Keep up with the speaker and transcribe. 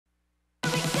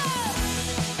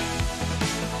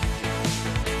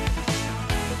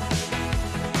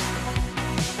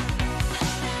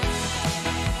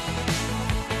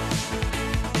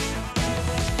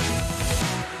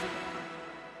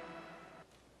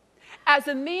As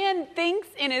a man thinks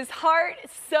in his heart,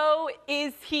 so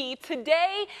is he.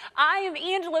 Today, I am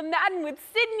Angela Madden with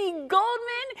Sydney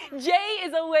Goldman. Jay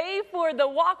is away for the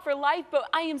Walk for Life, but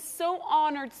I am so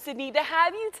honored, Sydney, to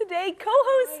have you today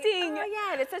co-hosting. Oh,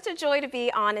 yeah, and it's such a joy to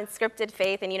be on Unscripted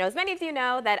Faith. And, you know, as many of you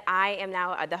know, that I am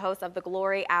now the host of the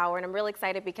Glory Hour, and I'm really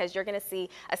excited because you're going to see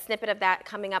a snippet of that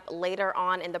coming up later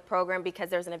on in the program, because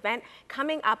there's an event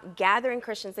coming up gathering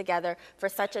Christians together for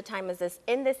such a time as this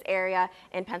in this area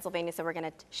in Pennsylvania. So we're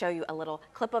going to show you a little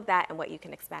clip of that and what you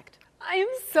can expect. I am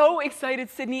so excited,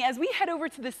 Sydney. As we head over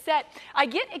to the set, I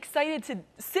get excited to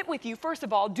sit with you. First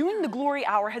of all, doing the Glory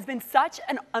Hour has been such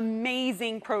an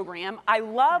amazing program. I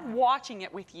love watching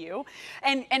it with you.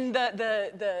 And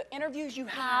the interviews you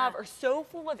have are so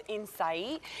full of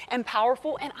insight and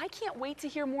powerful. And I can't wait to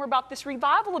hear more about this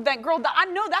revival event, girl. I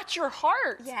know that's your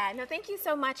heart. Yeah, no, thank you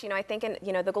so much. You know, I think,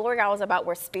 the Glory Hour is about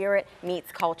where spirit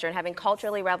meets culture and having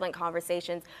culturally relevant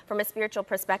conversations from a spiritual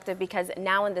perspective, because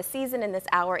now in the season, in this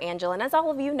hour, Angela, and as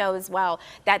all of you know as well,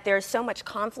 that there's so much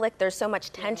conflict, there's so much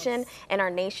tension in our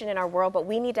nation, in our world, but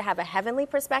we need to have a heavenly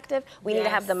perspective. We need to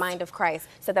have the mind of Christ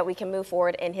so that we can move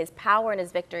forward in his power and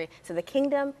his victory so the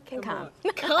kingdom can come.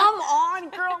 Come on,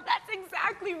 girl. That's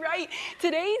exactly right.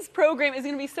 Today's program is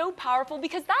going to be so powerful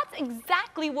because that's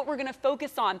exactly what we're going to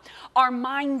focus on, our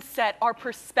mindset, our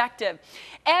perspective.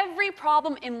 Every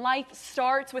problem in life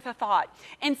starts with a thought,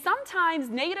 and sometimes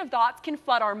negative thoughts can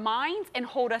flood our minds and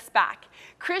hold us back.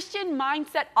 Christian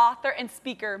mindset author and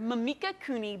speaker Mimika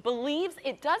Cooney believes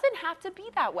it doesn't have to be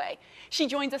that way. She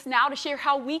joins us now to share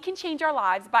how we can change our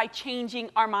lives by changing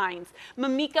our minds.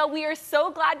 Mimika, we are so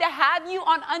glad to have you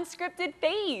on Unscripted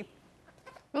Faith.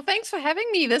 Well, thanks for having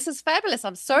me. This is fabulous.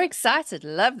 I'm so excited.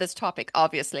 Love this topic,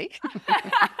 obviously.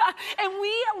 And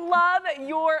we love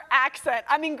your accent.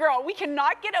 I mean, girl, we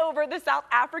cannot get over the South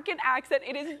African accent.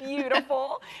 It is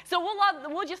beautiful. So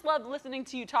we'll just love listening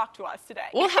to you talk to us today.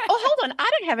 Well, hold on. I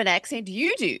don't have an accent.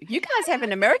 You do. You guys have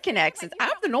an American accent. I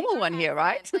have the normal one here,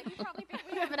 right? Like, you probably think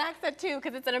we have an accent too,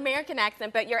 because it's an American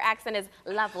accent, but your accent is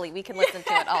lovely. We can listen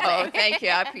to it all day. Oh, thank you.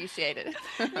 I appreciate it.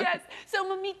 Yes. So,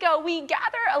 Mimika, we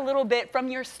gather a little bit from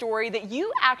your story that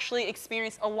you actually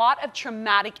experienced a lot of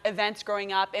traumatic events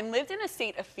growing up and lived in a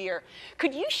state of fear.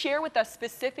 Could you share with us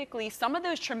specifically some of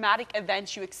those traumatic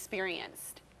events you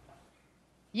experienced?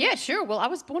 Yeah, sure. Well, I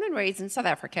was born and raised in South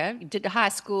Africa, did high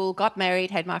school, got married,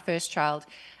 had my first child,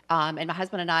 and my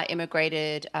husband and I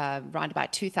immigrated around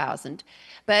about 2000.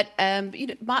 But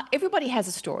everybody has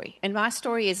a story, and my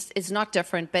story is not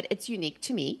different, but it's unique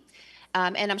to me.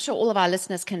 And I'm sure all of our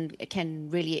listeners can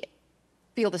really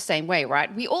feel the same way,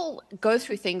 right? We all go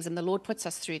through things, and the Lord puts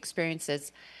us through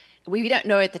experiences we don't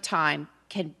know at the time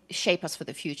can shape us for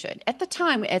the future. At the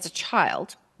time, as a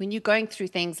child, when you're going through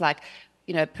things like,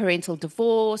 parental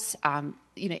divorce,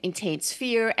 intense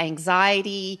fear,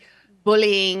 anxiety,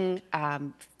 bullying,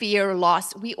 fear,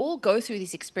 loss, we all go through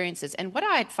these experiences. And what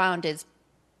I had found is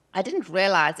I didn't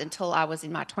realize until I was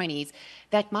in my 20s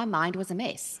that my mind was a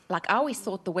mess. Like, I always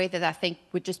thought the way that I think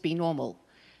would just be normal.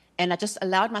 And I just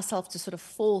allowed myself to sort of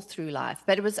fall through life.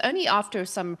 But it was only after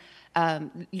some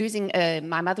losing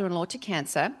my mother-in-law to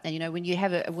cancer, and when you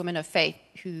have a woman of faith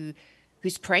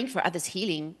who's praying for others'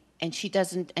 healing, and she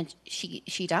doesn't, and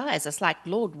she dies. It's like,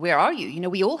 Lord, where are you?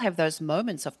 We all have those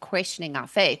moments of questioning our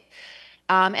faith.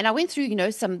 And I went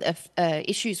through, some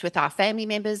issues with our family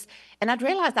members, and I'd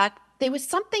realized that there was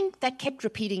something that kept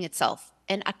repeating itself.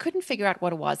 And I couldn't figure out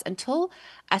what it was until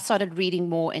I started reading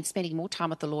more and spending more time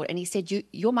with the Lord. And he said,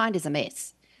 your mind is a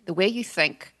mess. The way you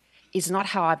think is not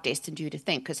how I've destined you to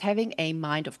think, because having a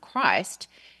mind of Christ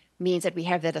means that we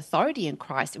have that authority in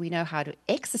Christ, and we know how to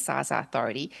exercise our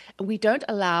authority, and we don't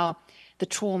allow the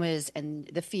traumas and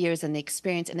the fears and the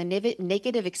experience and the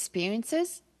negative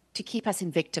experiences to keep us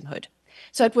in victimhood.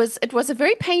 So it was a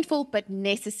very painful but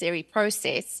necessary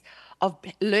process of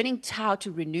learning how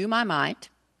to renew my mind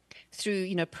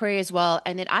through prayer as well.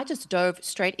 And then I just dove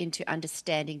straight into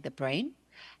understanding the brain,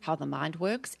 how the mind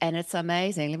works, and it's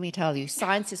amazing. Let me tell you,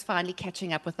 science is finally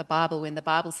catching up with the Bible when the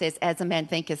Bible says, as a man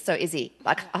thinketh, so is he.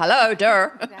 Like, hello, duh.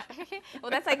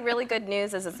 Well, that's like really good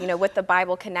news is with the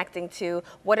Bible connecting to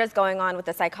what is going on with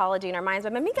the psychology in our minds.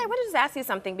 But Mimika, I want to just ask you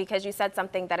something, because you said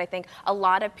something that I think a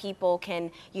lot of people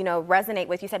can, resonate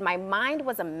with. You said, my mind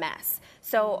was a mess.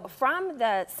 So from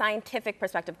the scientific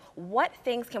perspective, what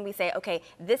things can we say, okay,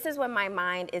 this is when my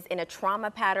mind is in a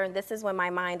trauma pattern, this is when my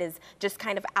mind is just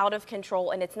kind of out of control,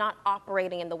 and it's not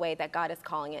operating in the way that God is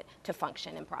calling it to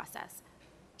function and process?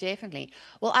 Definitely.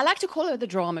 Well, I like to call her the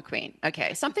drama queen.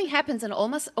 Okay, something happens, and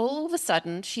almost all of a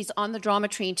sudden, she's on the drama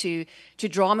train to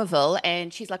Dramaville,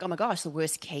 and she's like, "Oh my gosh, the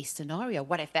worst case scenario.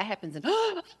 What if that happens?" And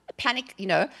panic, you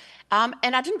know.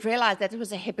 And I didn't realize that it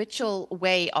was a habitual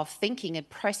way of thinking and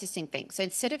processing things. So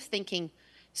instead of thinking,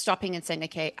 stopping and saying,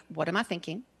 "Okay, what am I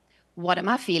thinking? What am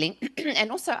I feeling?" And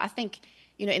also, I think,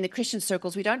 in the Christian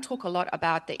circles, we don't talk a lot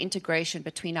about the integration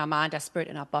between our mind, our spirit,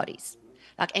 and our bodies.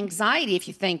 Like anxiety, if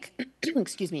you think,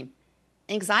 excuse me,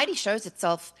 anxiety shows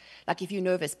itself like if you're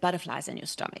nervous, butterflies in your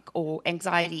stomach, or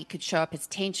anxiety could show up as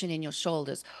tension in your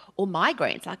shoulders, or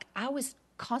migraines. Like I was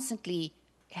constantly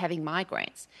having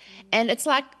migraines. And it's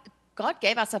like God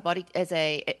gave us our body as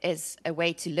a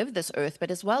way to live this earth,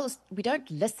 but as well as we don't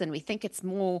listen, we think it's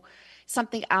more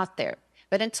something out there.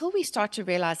 But until we start to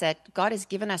realize that God has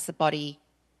given us the body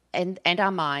and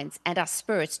our minds and our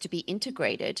spirits to be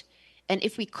integrated, and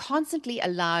if we constantly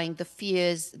allowing the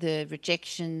fears, the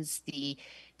rejections, the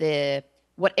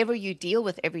whatever you deal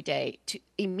with every day to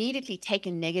immediately take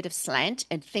a negative slant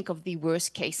and think of the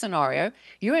worst case scenario,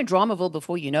 you're in Dramaville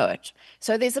before you know it.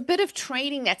 So there's a bit of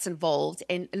training that's involved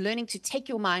in learning to take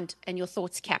your mind and your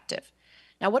thoughts captive.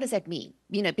 Now, what does that mean?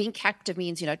 Being captive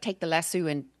means, take the lasso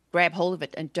and grab hold of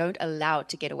it and don't allow it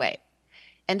to get away.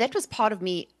 And that was part of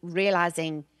me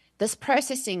realizing this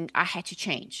processing I had to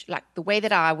change, like the way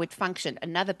that I would function.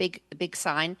 Another big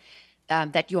sign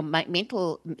that your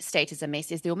mental state is a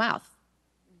mess is your mouth.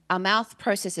 Our mouth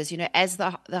processes, as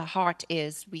the heart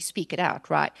is, we speak it out,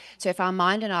 right? So if our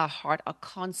mind and our heart are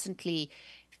constantly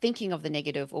thinking of the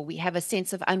negative, or we have a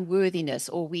sense of unworthiness,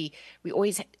 or we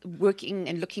always working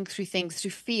and looking through things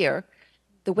through fear,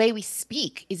 the way we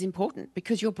speak is important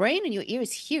because your brain and your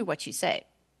ears hear what you say.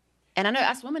 And I know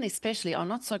us women especially are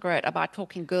not so great about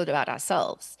talking good about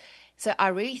ourselves. So I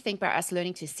really think by us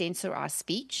learning to censor our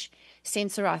speech,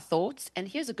 censor our thoughts. And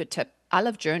here's a good tip. I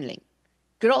love journaling.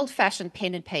 Good old-fashioned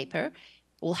pen and paper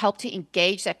will help to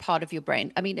engage that part of your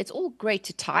brain. I mean, it's all great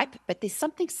to type, but there's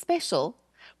something special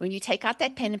when you take out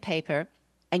that pen and paper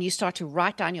and you start to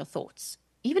write down your thoughts.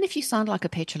 Even if you sound like a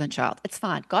petulant child, it's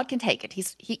fine. God can take it.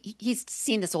 He's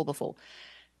seen this all before.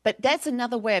 But that's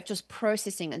another way of just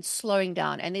processing and slowing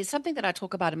down. And there's something that I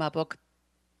talk about in my book,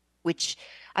 which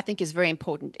I think is very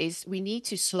important, is we need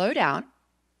to slow down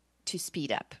to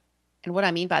speed up. And what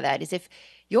I mean by that is if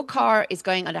your car is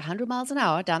going under 100 miles an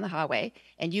hour down the highway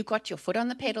and you got your foot on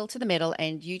the pedal to the metal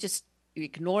and you're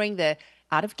ignoring the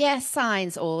out of gas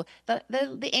signs or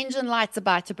the engine light's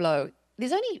about to blow,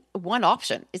 there's only one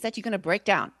option, is that you're going to break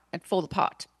down and fall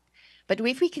apart. But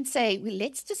if we can say, well,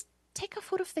 let's just take our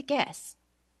foot off the gas,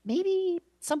 maybe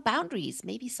some boundaries,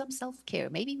 maybe some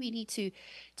self-care, maybe we need to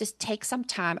just take some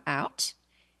time out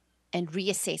and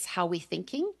reassess how we're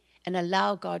thinking and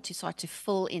allow God to start to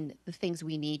fill in the things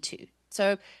we need to.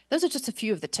 So those are just a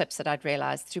few of the tips that I'd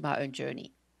realized through my own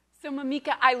journey. So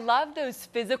Mimika, I love those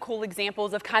physical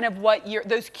examples of kind of what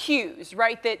those cues,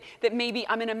 right? That maybe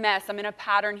I'm in a mess, I'm in a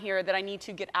pattern here that I need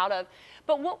to get out of.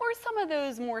 But what were some of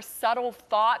those more subtle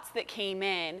thoughts that came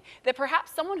in that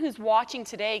perhaps someone who's watching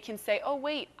today can say, oh,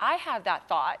 wait, I have that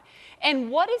thought. And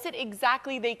what is it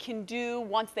exactly they can do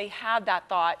once they have that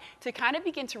thought to kind of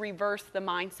begin to reverse the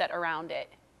mindset around it?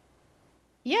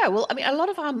 Yeah, well, I mean, a lot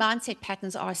of our mindset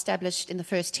patterns are established in the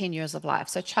first 10 years of life.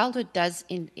 So childhood does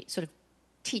sort of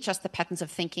teach us the patterns of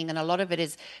thinking, and a lot of it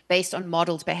is based on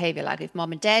modeled behavior. Like if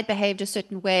mom and dad behaved a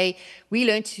certain way, we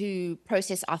learn to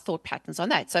process our thought patterns on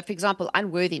that. So for example,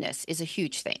 unworthiness is a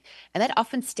huge thing, and that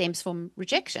often stems from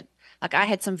rejection. Like I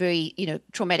had some very,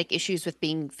 traumatic issues with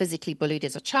being physically bullied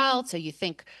as a child. So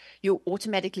you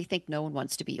automatically think no one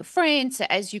wants to be your friend. So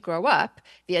as you grow up,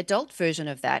 the adult version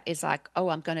of that is like, oh,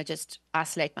 I'm going to just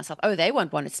isolate myself. Oh, they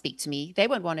won't want to speak to me. They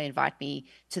won't want to invite me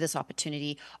to this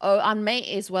opportunity. Oh, I may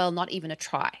as well not even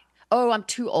try. Oh, I'm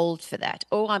too old for that.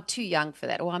 Oh, I'm too young for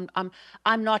that. Or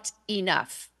I'm not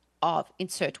enough of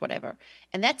insert whatever.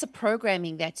 And that's a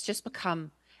programming that's just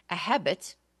become a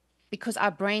habit, because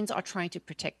our brains are trying to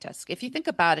protect us. If you think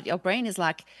about it, our brain is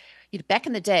like, back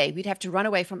in the day, we'd have to run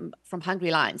away from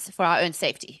hungry lions for our own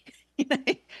safety. Oh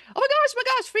my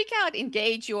gosh, freak out,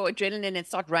 engage your adrenaline and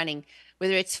start running,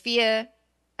 whether it's fear,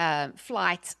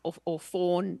 flight, or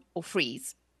fawn, or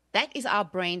freeze. That is our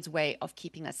brain's way of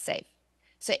keeping us safe.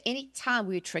 So anytime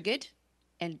we're triggered,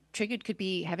 and triggered could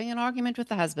be having an argument with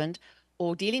the husband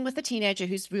or dealing with a teenager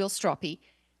who's real stroppy,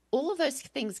 all of those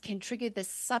things can trigger this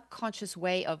subconscious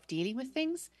way of dealing with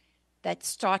things that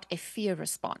start a fear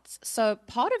response. So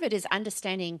part of it is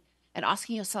understanding and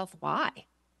asking yourself, why?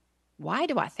 Why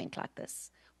do I think like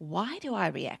this? Why do I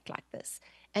react like this?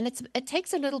 And it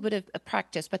takes a little bit of a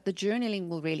practice, but the journaling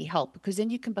will really help, because then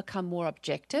you can become more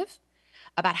objective.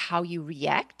 about how you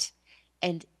react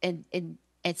and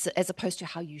as opposed to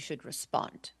how you should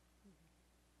respond.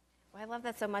 Well, I love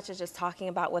that so much, is just talking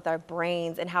about with our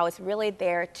brains and how it's really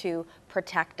there to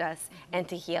protect us and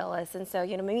to heal us. And so,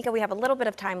 Mimika, we have a little bit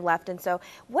of time left. And so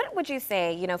what would you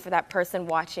say, for that person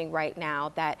watching right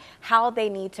now, that how they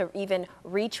need to even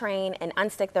retrain and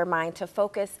unstick their mind to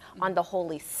focus on the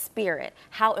Holy Spirit?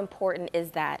 How important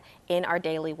is that in our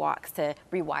daily walks to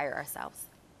rewire ourselves?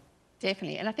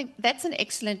 Definitely. And I think that's an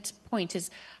excellent point,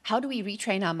 is how do we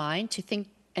retrain our mind to think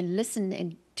and listen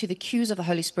and to the cues of the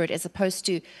Holy Spirit, as opposed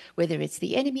to whether it's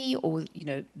the enemy or,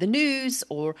 the news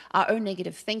or our own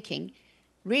negative thinking.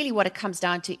 Really what it comes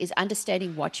down to is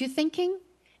understanding what you're thinking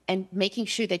and making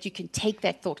sure that you can take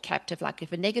that thought captive. Like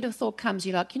if a negative thought comes,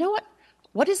 you're like, you know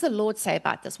what does the Lord say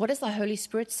about this? What is the Holy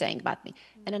Spirit saying about me?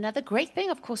 And another great thing,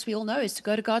 of course, we all know is to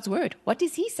go to God's word. What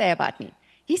does he say about me?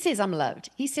 He says I'm loved.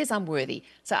 He says I'm worthy.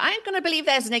 So I ain't going to believe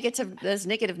those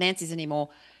negative Nancy's anymore.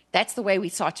 That's the way we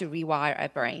start to rewire our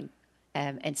brain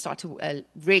and start to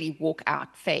really walk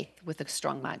out faith with a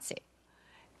strong mindset.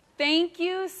 Thank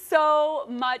you so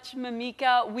much,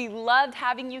 Mimika. We loved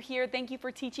having you here. Thank you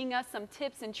for teaching us some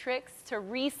tips and tricks to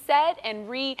reset and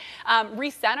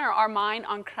recenter our mind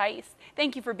on Christ.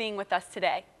 Thank you for being with us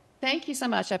today. Thank you so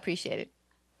much. I appreciate it.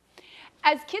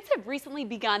 As kids have recently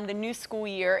begun the new school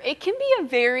year, it can be a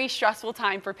very stressful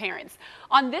time for parents.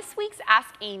 On this week's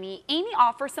Ask Amy, Amy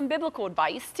offers some biblical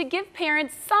advice to give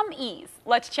parents some ease.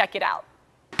 Let's check it out.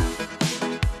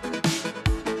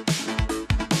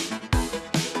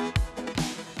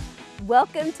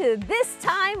 Welcome to This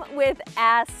Time with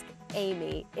Ask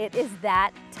Amy. It is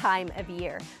that time of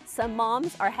year. Some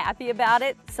moms are happy about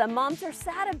it. Some moms are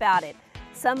sad about it.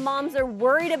 Some moms are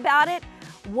worried about it.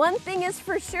 One thing is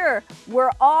for sure,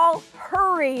 we're all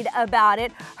hurried about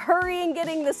it, hurrying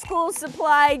getting the school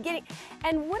supply,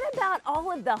 and what about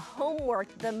all of the homework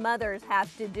the mothers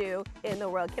have to do in the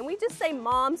world? Can we just say,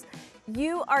 moms,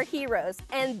 you are heroes?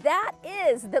 And that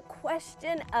is the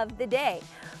question of the day.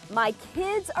 My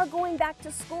kids are going back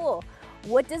to school.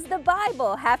 What does the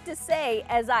Bible have to say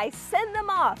as I send them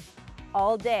off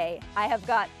all day? I have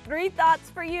got 3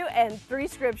 thoughts for you and 3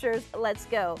 scriptures. Let's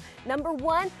go. Number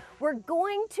 1, we're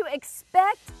going to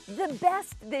expect the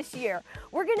best this year.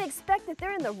 We're going to expect that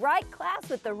they're in the right class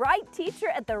with the right teacher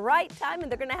at the right time,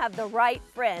 and they're going to have the right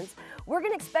friends. We're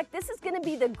going to expect this is going to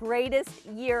be the greatest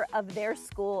year of their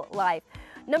school life.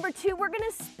 Number 2, we're going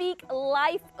to speak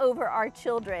life over our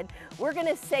children. We're going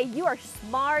to say, you are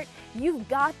smart, you've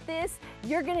got this,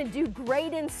 you're going to do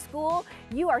great in school,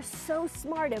 you are so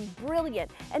smart and brilliant.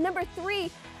 And number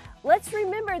 3, let's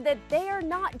remember that they are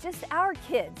not just our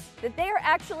kids, that they are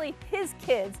actually his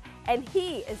kids, and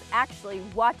he is actually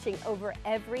watching over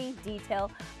every detail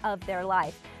of their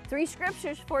life. 3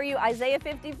 scriptures for you, Isaiah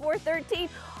 54:13.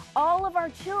 All of our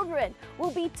children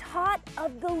will be taught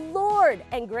of the Lord,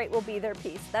 and great will be their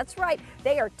peace. That's right,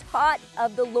 they are taught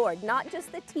of the Lord, not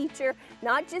just the teacher,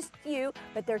 not just you,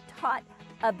 but they're taught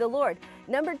of the Lord.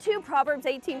 Number 2, Proverbs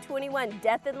 18:21,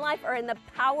 death and life are in the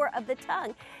power of the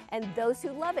tongue, and those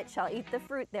who love it shall eat the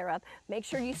fruit thereof. Make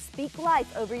sure you speak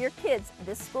life over your kids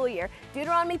this school year.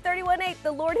 Deuteronomy 31:8,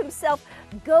 the Lord himself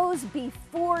goes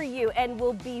before you and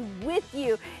will be with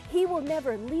you. He will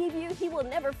never leave you. He will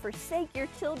never forsake your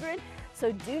children.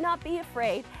 So do not be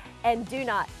afraid and do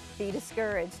not be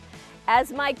discouraged.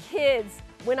 As my kids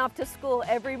went off to school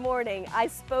every morning, I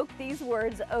spoke these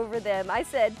words over them. I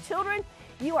said, children,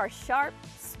 you are sharp,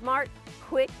 smart,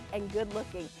 quick, and good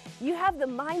looking. You have the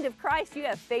mind of Christ. You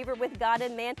have favor with God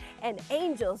and man, and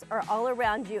angels are all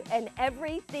around you, and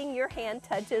everything your hand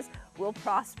touches will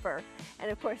prosper.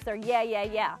 And of course, they're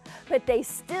yeah. But they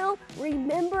still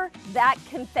remember that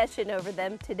confession over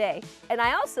them today. And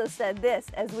I also said this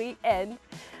as we end.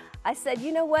 I said,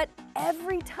 you know what?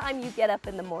 Every time you get up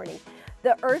in the morning,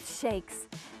 the earth shakes,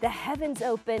 the heavens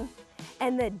open,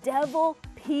 and the devil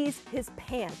pees his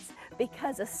pants,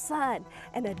 because a son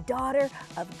and a daughter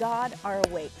of God are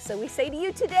awake. So we say to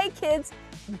you today, kids,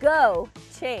 go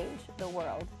change the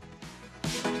world.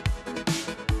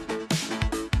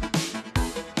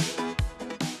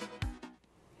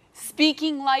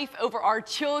 Speaking life over our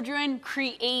children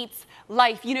creates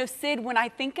life. You know, Sid, when I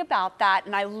think about that,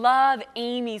 and I love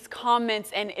Amy's comments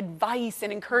and advice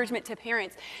and encouragement to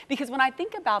parents, because when I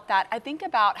think about that, I think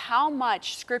about how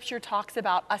much Scripture talks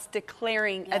about us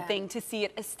declaring a thing to see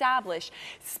it established,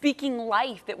 speaking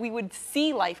life, that we would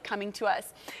see life coming to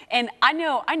us. And I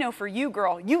know for you,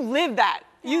 girl, you live that.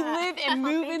 You live and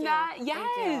move Thank in you. that. Thank you.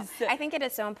 Yes. I think it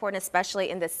is so important,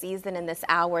 especially in this season, in this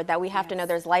hour, that we have to know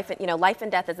there's life, life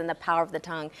and death is in the power of the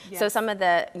tongue. So Yes. some of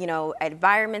the,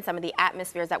 environment, some of the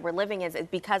atmospheres that we're living in is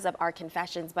because of our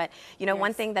confessions. But,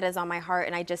 one thing that is on my heart,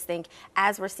 and I just think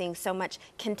as we're seeing so much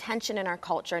contention in our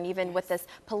culture, and even with this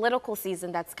political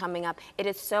season that's coming up, it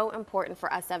is so important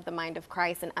for us to have the mind of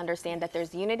Christ and understand that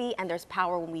there's unity and there's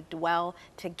power when we dwell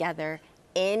together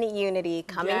in unity,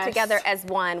 coming together as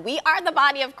one. We are the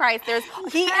body of Christ.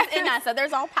 He is in us, so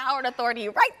there's all power and authority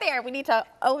right there. We need to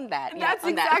own that. That's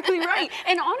exactly right.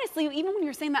 And honestly, even when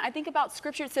you're saying that, I think about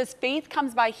scripture. It says faith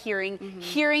comes by hearing,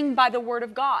 hearing by the word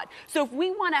of God. So if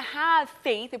we want to have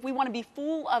faith, if we want to be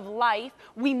full of life,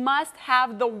 we must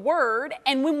have the word.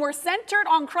 And when we're centered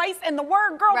on Christ and the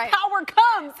word, girl, power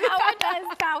comes.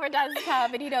 Power does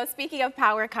come. And speaking of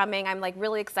power coming, I'm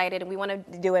really excited, and we want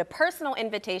to do a personal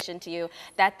invitation to you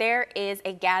that there is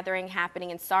a gathering happening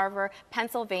in Sarver,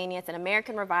 Pennsylvania. It's an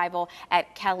American revival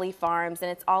at Kelly Farms, and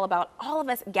it's all about all of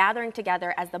us gathering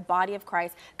together as the body of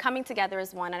Christ, coming together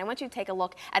as one. And I want you to take a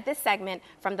look at this segment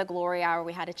from the Glory Hour.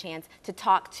 We had a chance to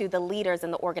talk to the leaders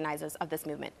and the organizers of this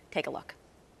movement. Take a look.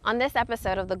 On this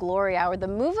episode of the Glory Hour, the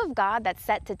move of God that's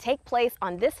set to take place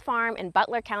on this farm in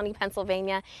Butler County,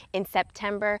 Pennsylvania in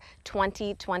September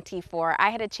 2024.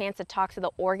 I had a chance to talk to the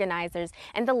organizers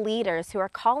and the leaders who are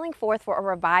calling forth for a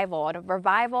revival,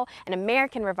 an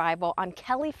American revival on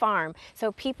Kelly Farm,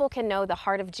 so people can know the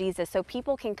heart of Jesus, so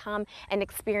people can come and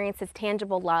experience his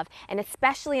tangible love. And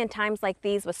especially in times like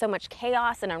these with so much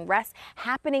chaos and unrest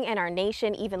happening in our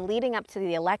nation, even leading up to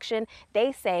the election,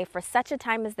 they say for such a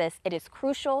time as this, it is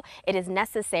crucial, it is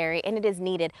necessary, and it is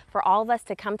needed for all of us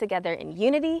to come together in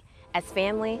unity as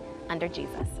family under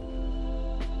Jesus.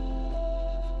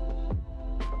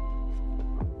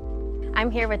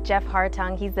 I'm here with Jeff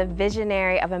Hartung. He's the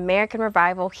visionary of American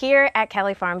Revival here at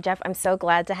Kelly Farm. Jeff, I'm so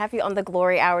glad to have you on the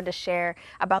Glory Hour to share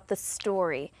about the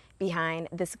story behind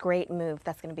this great move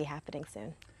that's going to be happening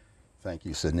soon. Thank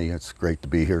you, Sydney. It's great to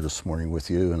be here this morning with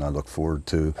you, and I look forward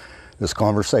to this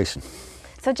conversation.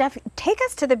 So Jeff, take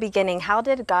us to the beginning. How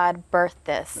did God birth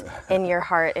this in your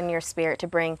heart, in your spirit, to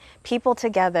bring people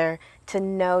together to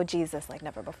know Jesus like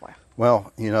never before?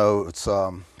 Well, it's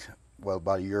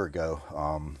about a year ago,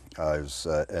 I was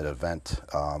at an event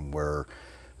where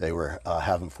they were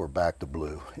having for Back to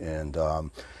Blue, and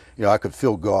I could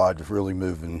feel God really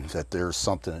moving that there's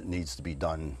something that needs to be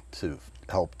done to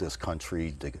help this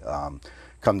country to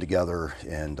come together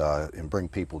and bring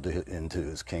people into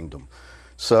His kingdom.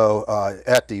 So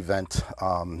at the event,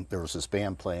 there was this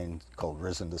band playing called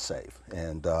Risen to Save,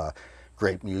 and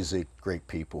great music, great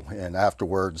people. And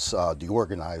afterwards, the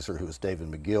organizer, who was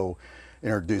David McGill,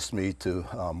 introduced me to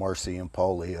Marcy and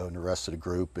Paul Leo and the rest of the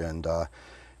group. And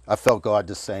I felt God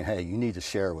just saying, hey, you need to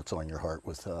share what's on your heart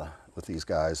with these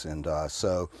guys. And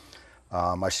so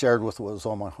I shared with what was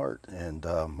on my heart. And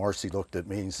Marcy looked at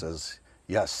me and says,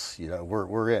 yes,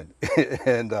 we're in.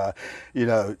 And,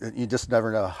 you just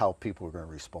never know how people are going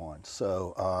to respond.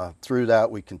 So through that,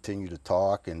 we continued to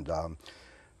talk. And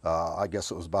I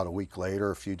guess it was about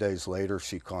a few days later,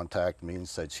 she contacted me and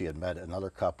said she had met another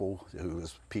couple who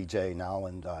was PJ now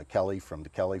and Kelly from the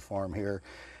Kelly Farm here,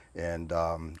 and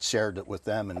shared it with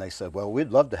them. And they said, well,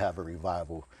 we'd love to have a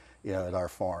revival, at our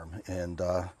farm. And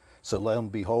so lo and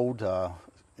behold, a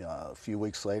few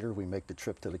weeks later, we make the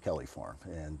trip to the Kelly Farm,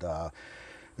 and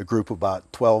a group of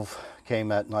about 12 came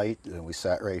that night, and we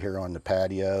sat right here on the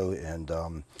patio,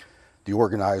 and the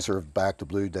organizer of Back to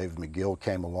Blue, David McGill,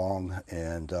 came along,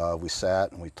 and we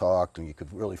sat and we talked, and you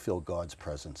could really feel God's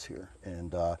presence here,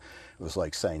 and it was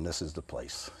like saying, this is the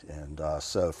place. And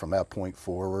so from that point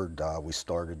forward, we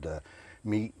started to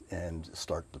meet and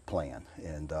start to plan,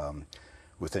 and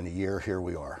within a year, here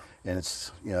we are. And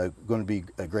it's going to be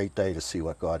a great day to see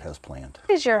what God has planned.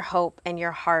 What is your hope and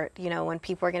your heart, when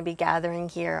people are going to be gathering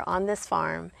here on this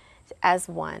farm as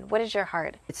one? What is your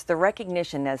heart? It's the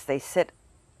recognition as they sit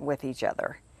with each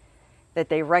other, that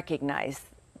they recognize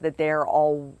that they are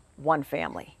all one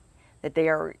family, that they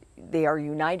are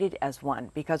united as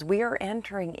one, because we are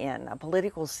entering in a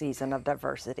political season of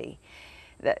diversity.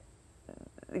 That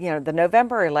the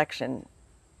November election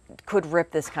could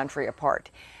rip this country apart.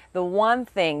 The one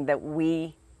thing that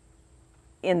we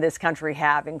in this country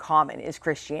have in common is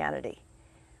Christianity,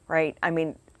 right? I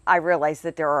mean, I realize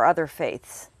that there are other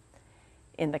faiths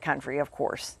in the country, of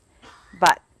course,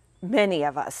 but many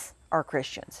of us are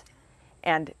Christians.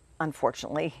 And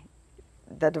unfortunately,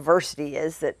 the diversity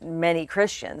is that many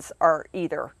Christians are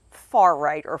either far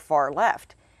right or far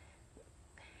left.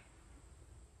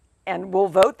 And we'll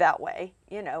vote that way,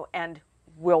 and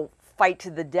we'll fight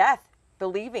to the death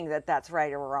believing that that's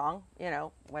right or wrong,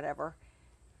 whatever.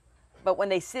 But when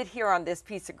they sit here on this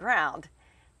piece of ground,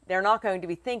 they're not going to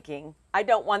be thinking, I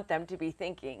don't want them to be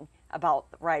thinking about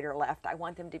right or left. I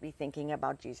want them to be thinking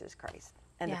about Jesus Christ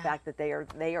and the fact that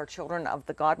they are children of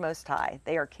the God Most High.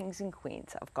 They are kings and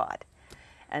queens of God.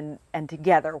 And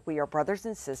together we are brothers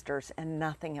and sisters, and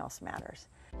nothing else matters.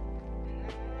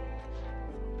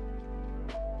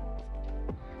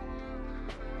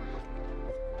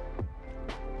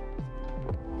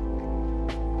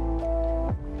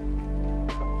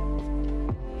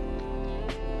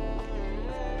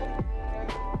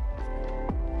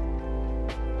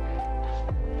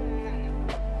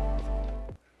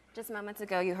 Just moments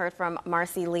ago, you heard from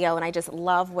Marcy Leo, and I just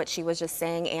love what she was just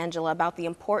saying, Angela, about the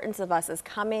importance of us as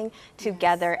coming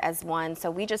together as one.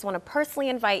 So we just want to personally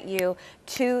invite you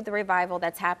to the revival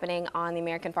that's happening on the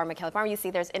American Farm at Kelly Farm. You see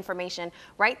there's information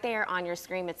right there on your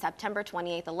screen. It's September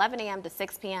 28th, 11 a.m. to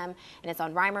 6 p.m., and it's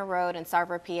on Reimer Road in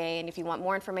Sarver, PA. And if you want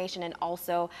more information and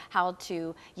also how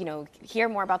to, hear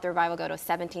more about the revival, go to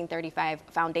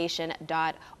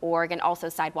 1735foundation.org. And also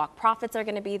Sidewalk Prophets are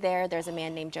going to be there. There's a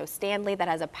man named Joe Stanley that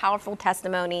has a powerful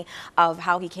testimony of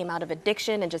how he came out of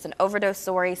addiction and just an overdose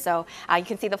story. So you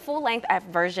can see the full length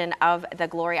version of the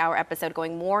Glory Hour episode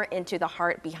going more into the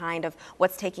heart behind of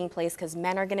what's taking place, because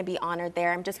men are going to be honored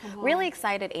there. I'm just really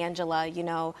excited, Angela,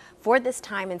 for this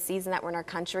time and season that we're in our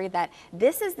country, that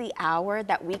this is the hour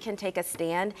that we can take a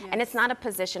stand. And it's not a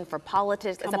position for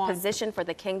politics. It's a position for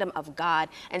the kingdom of God,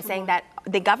 and saying that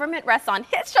the government rests on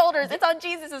his shoulders. It's on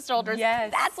Jesus' shoulders.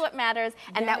 That's what matters.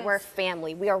 And that we're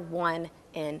family. We are one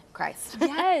in Christ.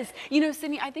 Yes.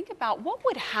 Sydney, I think about what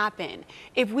would happen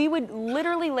if we would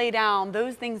literally lay down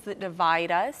those things that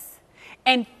divide us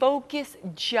and focus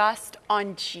just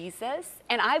on Jesus.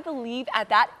 And I believe at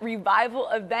that revival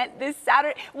event this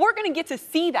Saturday, we're going to get to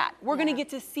see that. We're going to get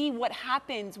to see what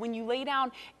happens when you lay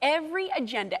down every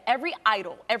agenda, every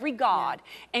idol, every God,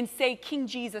 and say King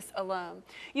Jesus alone.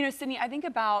 Sydney, I think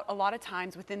about a lot of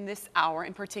times within this hour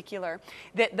in particular,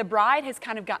 that the bride has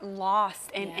kind of gotten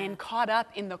lost and caught up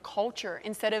in the culture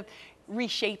instead of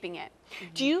reshaping it.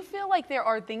 Do you feel like there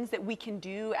are things that we can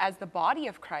do as the body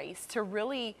of Christ to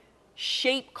really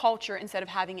shape culture instead of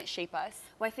having it shape us?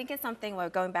 Well, I think it's something,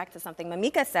 going back to something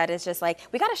Mimika said, is just like,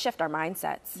 we got to shift our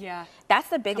mindsets. Yeah. That's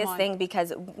the biggest thing,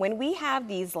 because when we have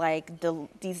these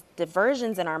these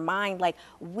diversions in our mind,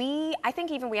 I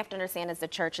think even we have to understand as the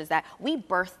church is that we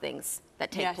birth things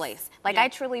that take place. I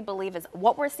truly believe is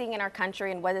what we're seeing in our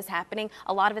country and what is happening,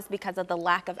 a lot of it's because of the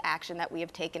lack of action that we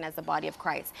have taken as the body of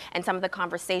Christ, and some of the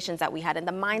conversations that we had and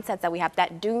the mindsets that we have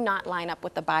that do not line up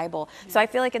with the Bible. So I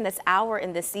feel like in this hour,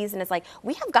 in this season, it's like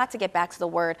we have got to get back to the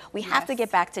Word. We have to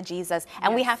get back to Jesus,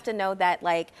 and we have to know that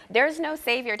there's no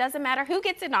savior. It doesn't matter who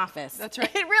gets in office. That's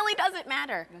right. It really doesn't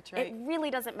matter. That's right. It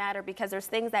really doesn't matter, because there's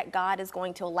things that God is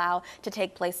going to allow to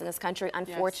take place in this country.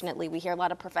 Unfortunately, we hear a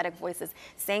lot of prophetic voices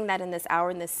saying that in this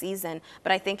hour, in this season,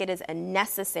 but I think it is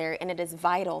necessary and it is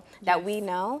vital that we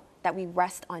know that we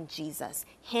rest on Jesus,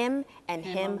 Him and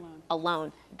Him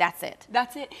alone. That's it.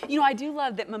 That's it. I do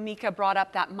love that Mimika brought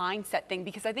up that mindset thing,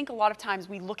 because I think a lot of times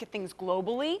we look at things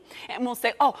globally and we'll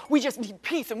say, oh, we just need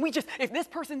peace, and if this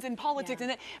person's in politics,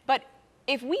 but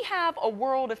if we have a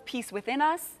world of peace within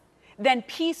us, then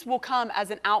peace will come as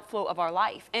an outflow of our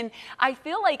life. And I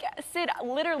feel like, Sid,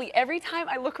 literally every time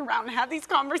I look around and have these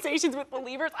conversations with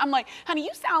believers, I'm like, honey,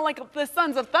 you sound like the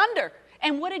sons of thunder.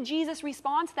 And what did Jesus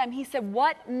respond to them? He said,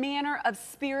 what manner of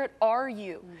spirit are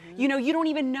you? You don't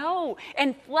even know.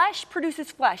 And flesh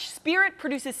produces flesh. Spirit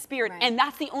produces spirit. And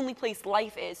that's the only place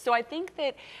life is. So I think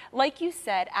that, like you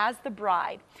said, as the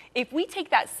bride, if we take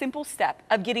that simple step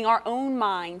of getting our own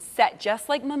mind set, just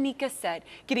like Mimika said,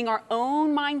 getting our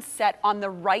own mind set on the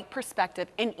right perspective,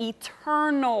 an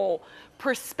eternal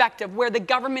perspective where the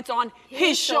government's on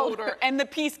His shoulder and the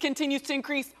peace continues to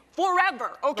increase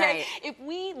forever, okay? If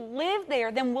we live there,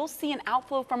 then we'll see an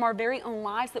outflow from our very own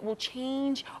lives that will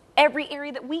change every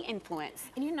area that we influence.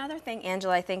 And another thing,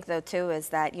 Angela, I think though too, is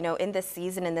that, in this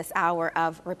season, in this hour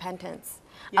of repentance,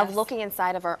 of looking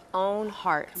inside of our own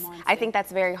hearts. I think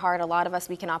that's very hard. A lot of us,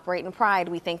 we can operate in pride.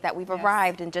 We think that we've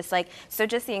arrived, and just the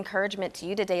encouragement to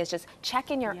you today is just check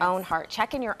in your own heart,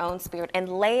 check in your own spirit, and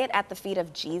lay it at the feet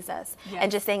of Jesus.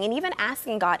 And just saying, and even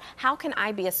asking God, how can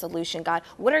I be a solution, God?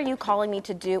 What are you calling me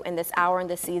to do in this hour, in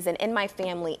this season, in my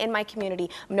family, in my community,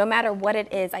 no matter what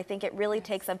it is? I think it really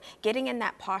takes of getting in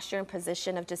that posture and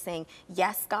position of just saying,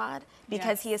 yes, God,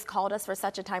 because He has called us for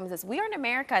such a time as this. We are in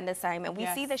America in this time, and we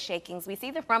see the shakings, we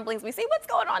see the rumblings, we see what's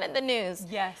going on in the news.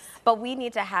 But we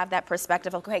need to have that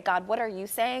perspective of, okay, God, what are you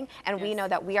saying? And we know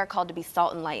that we are called to be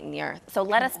salt and light in the earth. So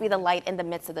let us be the light in the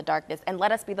midst of the darkness, and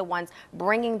let us be the ones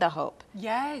bringing the hope.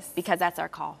 Because that's our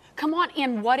call. Come on,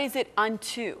 and what is it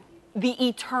unto? the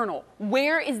eternal.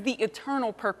 Where is the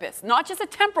eternal purpose? Not just a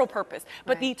temporal purpose,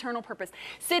 but the eternal purpose.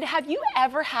 Sid, have you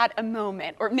ever had a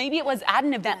moment, or maybe it was at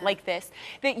an event like this,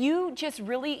 that you just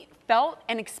really felt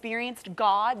and experienced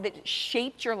God that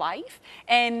shaped your life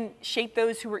and shaped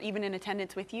those who were even in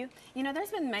attendance with you? You know,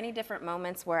 there's been many different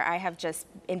moments where I have just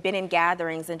been in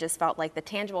gatherings and just felt like the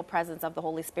tangible presence of the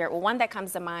Holy Spirit. Well, one that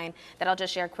comes to mind that I'll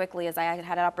just share quickly is I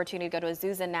had an opportunity to go to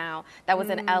Azusa Now that was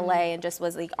in LA and just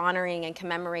was like honoring and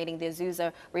commemorating the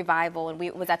Azusa revival. And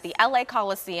we was at the LA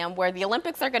Coliseum where the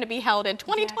Olympics are going to be held in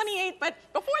 2028. But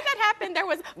before that happened, there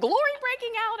was glory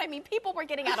breaking out. I mean, people were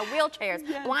getting out of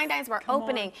wheelchairs. Blind eyes were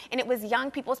opening. And it was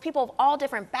young people. It was people of all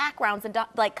different backgrounds and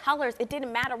like colors. It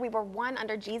didn't matter. We were one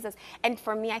under Jesus. And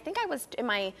for me, I think I was in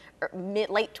my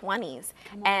late 20s.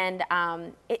 And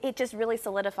it just really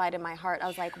solidified in my heart. I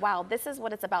was like, wow, this is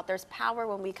what it's about. There's power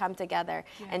when we come together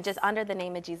and just under the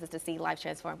name of Jesus to see life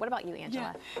transformed. What about you,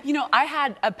 Angela? Yeah. You know, I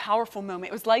had a powerful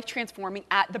moment. It was life transforming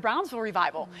at the Brownsville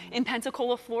Revival in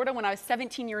Pensacola, Florida when I was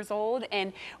 17 years old,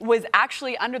 and was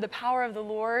actually under the power of the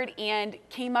Lord and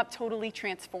came up totally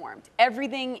transformed.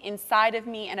 Everything inside of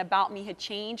me and about me had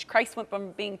changed. Christ went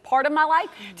from being part of my life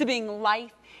to being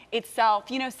life itself.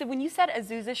 You know, so when you said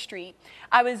Azusa Street,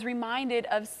 I was reminded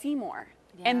of Seymour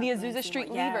and the Azusa Street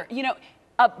Lever. You know,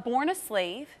 born a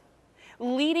slave,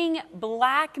 leading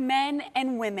black men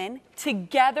and women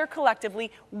together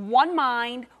collectively, one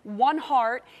mind, one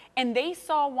heart, and they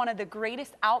saw one of the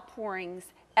greatest outpourings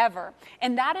ever.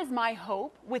 And that is my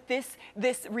hope with this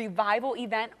revival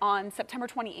event on September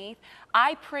 28th.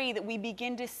 I pray that we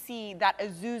begin to see that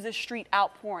Azusa Street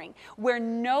outpouring where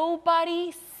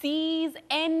nobody sees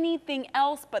anything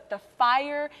else but the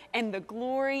fire and the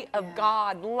glory of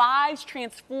God. Lives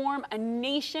transform a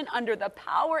nation under the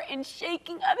power and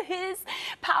shaking of his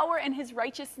power and his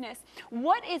righteousness.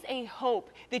 What is a hope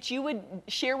that you would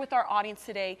share with our audience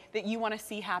today that you want to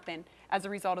see happen as a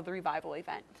result of the revival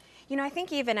event? You know, I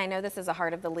think I know this is a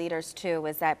heart of the leaders too,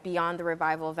 is that beyond the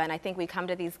revival event, I think we come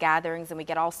to these gatherings and we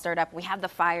get all stirred up. We have the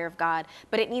fire of God,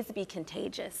 but it needs to be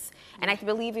contagious. And I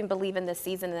believe in this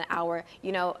season and hour,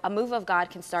 you know, a move of God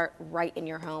can start right in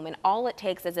your home. And all it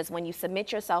takes is when you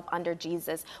submit yourself under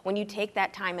Jesus, when you take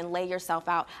that time and lay yourself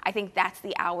out, I think that's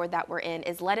the hour that we're in,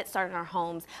 is let it start in our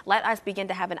homes. Let us begin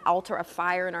to have an altar of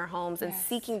fire in our homes and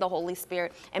seeking the Holy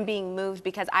Spirit and being moved,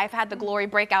 because I've had the glory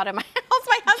break out in my house.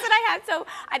 My husband I had. So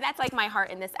that's like my heart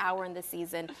in this hour in this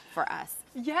season for us.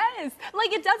 Yes,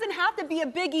 like it doesn't have to be a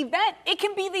big event. It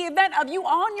can be the event of you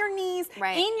on your knees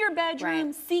in your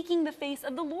bedroom seeking the face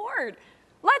of the Lord.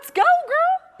 Let's go,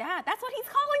 girl. Yeah, that's what he's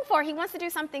calling for. He wants to do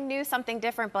something new, something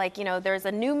different. But like, you know, there's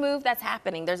a new move that's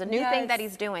happening. There's a new thing that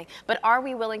he's doing. But are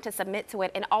we willing to submit to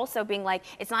it? And also being like,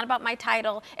 it's not about my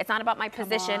title. It's not about my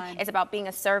position. It's about being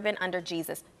a servant under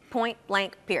Jesus. Point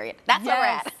blank, period. That's where we're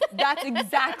at. That's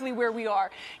exactly where we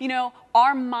are. You know,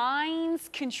 our minds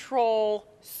control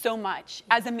so much.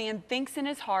 As a man thinks in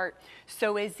his heart,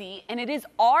 so is he. And it is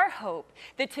our hope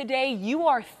that today you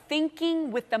are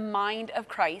thinking with the mind of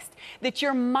Christ, that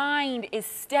your mind is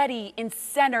steady and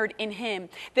centered in him,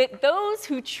 that those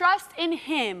who trust in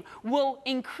him will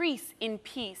increase in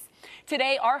peace.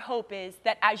 Today, our hope is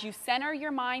that as you center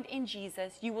your mind in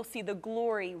Jesus, you will see the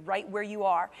glory right where you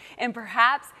are. And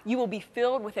perhaps you will be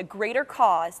filled with a greater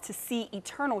cause to see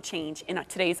eternal change in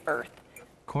today's earth.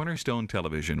 Cornerstone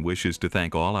Television wishes to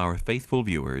thank all our faithful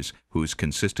viewers whose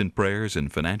consistent prayers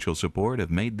and financial support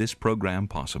have made this program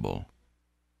possible.